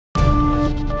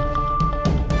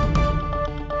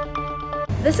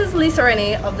This is Lisa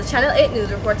Renee of the Channel 8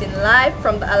 News reporting live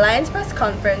from the Alliance Press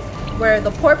Conference where the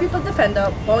Poor People's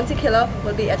Defender, Bounty Killer,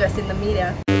 will be addressing the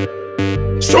media.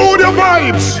 Studio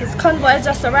vibes! His convoy has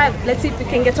just arrived. Let's see if we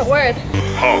can get a word.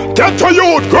 Get to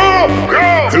youth, go!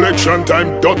 Election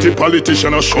time, dirty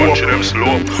politician a show up. Them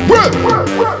slow. Well,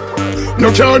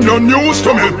 no can no news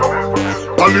to me.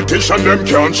 Politician them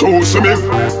can't choose to me.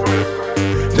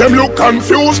 Them look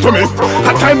confused to me.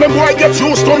 At time them boy get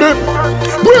used to me.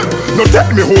 Well, no tell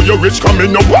me who you rich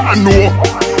coming, no one know.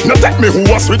 No tell me who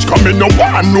a switch coming, no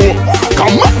one know.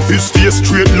 Come on, this stay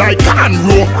straight like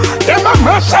Kenardo. Them a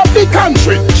mash up the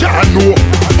country, Jah know.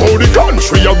 How the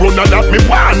country a run and that me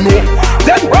want know.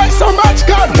 Then why so much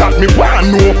gun that me want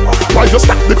know. Why you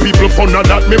stop the people fun and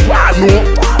that me want know.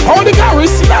 How the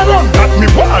garrison a run that me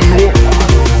want know.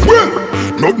 Well,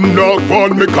 nothing dog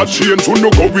want make a change. Who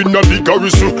no go in a the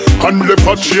garrison and left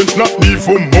a change. Not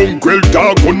even mongrel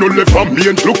dog who no left a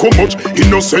mange. Look how much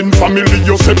innocent family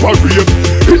you separate.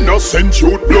 Innocent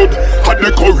youth blood had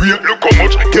decorate. Look how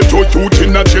much ghetto youth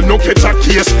in a jail no catch a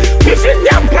case. If in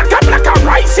yam black a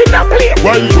rice in a plate.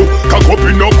 While you cock up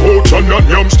in a coach and a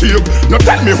yam steak. No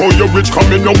tell me how you rich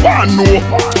coming no one know.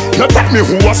 No tell me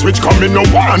who a switch coming no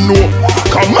one know.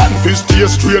 Come on, fist stay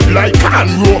straight like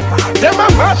Kenardo. Them a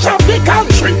mash up the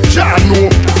country, Jah know.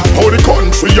 How the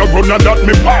country a run and that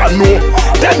me want know.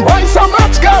 Then why so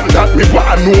much gun that me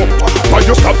want know. Why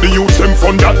you stop the youth them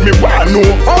fun that me want know.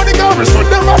 How the garrison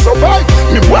them a survive,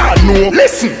 me want know.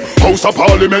 Listen, House of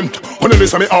Parliament, wanna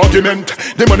listen me argument.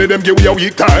 The money them give we a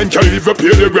week time, can't even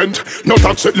pay the rent. No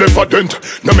tax it left a dent,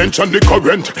 no mention the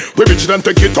current. We rich then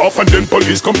take it off and then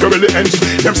police come carry the ends.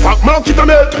 Them stock market a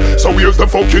melt, so where's the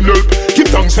fucking help? Give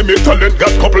thanks to me talent,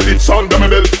 got couple hits under my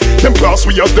belt. Them class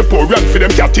we as the poor and for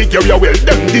them category well.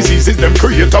 Them diseases them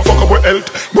create a fuck up with health.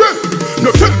 Well, no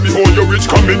tell me how you rich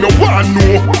coming no one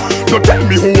know. No tell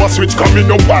me who a switch coming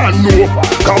no one know.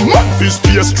 Come on, this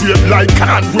stay straight like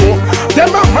Kenardo.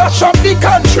 Them a mash up the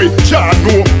country, Jah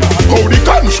know. How the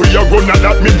country a run and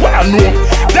that me want know.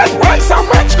 Then why so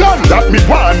much gun that me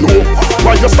want know.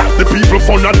 Why you stop the people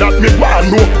fun and that me want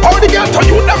know. How the ghetto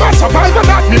youth them a survive and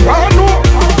that me want know.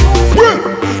 Well,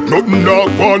 nothing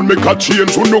dog want make a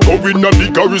change. Who no go in a the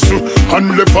garrison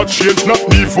and left a change. Not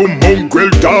even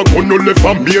mongrel dog who no left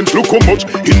a mange. Look how much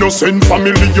innocent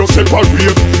family you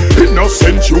separate.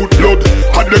 Innocent youth blood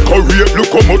had decorate.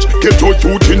 Look how much ghetto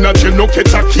youth in a jail no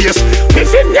catch a case.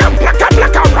 If in yam black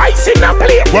a rice in a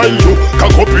plate. While you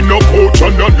cock up in a coach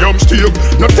and a yam steak.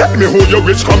 No tell me who you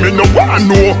rich coming no one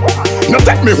know. No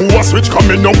tell me who a switch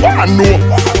coming no one know.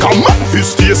 Come on,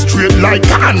 this stay straight like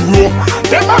Kenardo.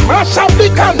 Them a mash up the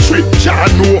country, Jah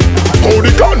know. How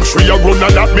the country a run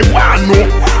and that me want know.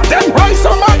 Then why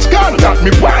so much gun that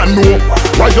me want know.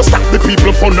 Why you stop the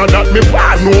people fun and that me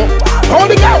want know. How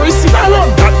the garrison a run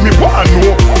that me want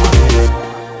know.